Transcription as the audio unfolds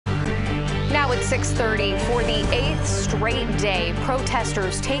Now at 6:30, for the 8th straight day,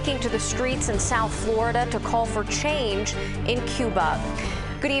 protesters taking to the streets in South Florida to call for change in Cuba.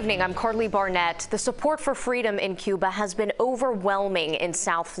 Good evening, I'm Carly Barnett. The support for freedom in Cuba has been overwhelming in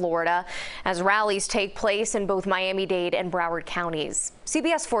South Florida as rallies take place in both Miami-Dade and Broward counties.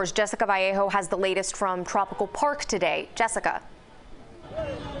 CBS 4's Jessica Vallejo has the latest from Tropical Park today. Jessica.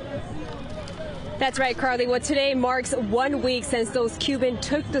 That's right, Carly. Well, today marks 1 week since those Cubans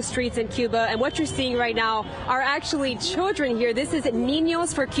took the streets in Cuba. And what you're seeing right now are actually children here. This is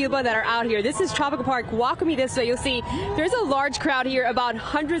Niños for Cuba that are out here. This is Tropical Park. Walk me this way. You'll see there's a large crowd here, about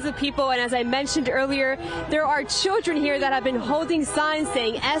hundreds of people. And as I mentioned earlier, there are children here that have been holding signs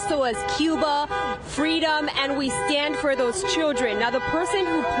saying SOS Cuba, freedom, and we stand for those children. Now, the person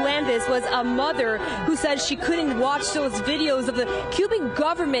who planned this was a mother who said she couldn't watch those videos of the Cuban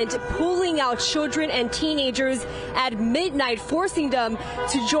government pulling out children and teenagers at midnight, forcing them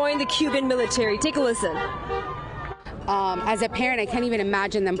to join the Cuban military. Take a listen. As a parent, I can't even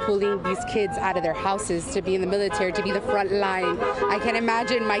imagine them pulling these kids out of their houses to be in the military, to be the front line. I can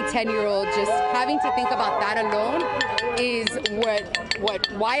imagine my 10-year-old just having to think about that alone is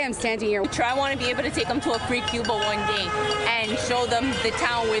why I'm standing here. I want to be able to take them to a free Cuba one day and show them the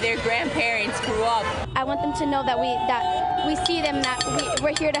town where their grandparents grew up. I want them to know that we see them, that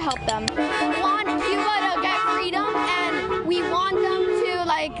we're here to help them. We want Cuba to get freedom, and we want them to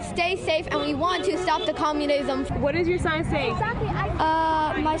stay safe, and we want to stop the communism. What does your sign say? Exactly.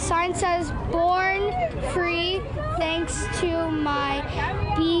 My sign says born free thanks to my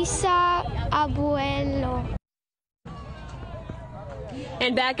bisabuelo.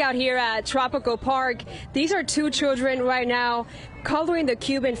 And back out here at Tropical Park, these are two children right now coloring the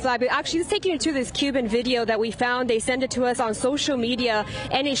Cuban flag. Actually, it's taking you to this Cuban video that we found. They sent it to us on social media,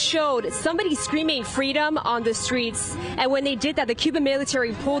 and it showed somebody screaming freedom on the streets. And when they did that, the Cuban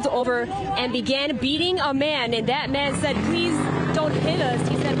military pulled over and began beating a man. And that man said, "Please don't hit us."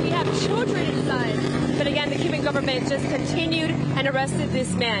 He said, "We have children inside." But again, the Cuban government just continued and arrested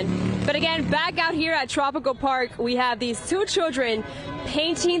this man. But again, back out here at Tropical Park, we have these two children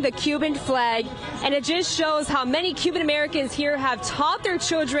painting the Cuban flag, and it just shows how many Cuban Americans here have taught their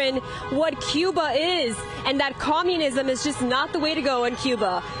children what Cuba is, and that communism is just not the way to go in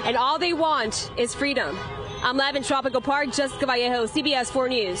Cuba, and all they want is freedom. I'm live in Tropical Park, Jessica Vallejo, CBS 4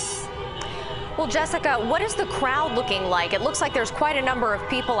 News. Well, Jessica, what is the crowd looking like? It looks like there's quite a number of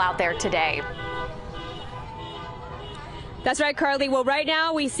people out there today. That's right, Carly. Well, right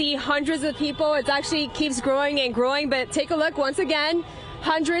now we see hundreds of people. It actually keeps growing and growing, but take a look once again.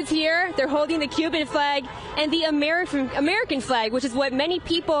 Hundreds here. They're holding the Cuban flag and the American flag, which is what many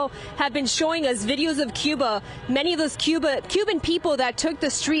people have been showing us videos of Cuba. Many of those Cuban people that took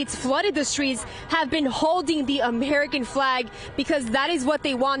the streets, flooded the streets, have been holding the American flag because that is what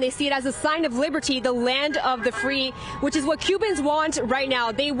they want. They see it as a sign of liberty, the land of the free, which is what Cubans want right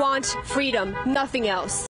now. They want freedom, nothing else.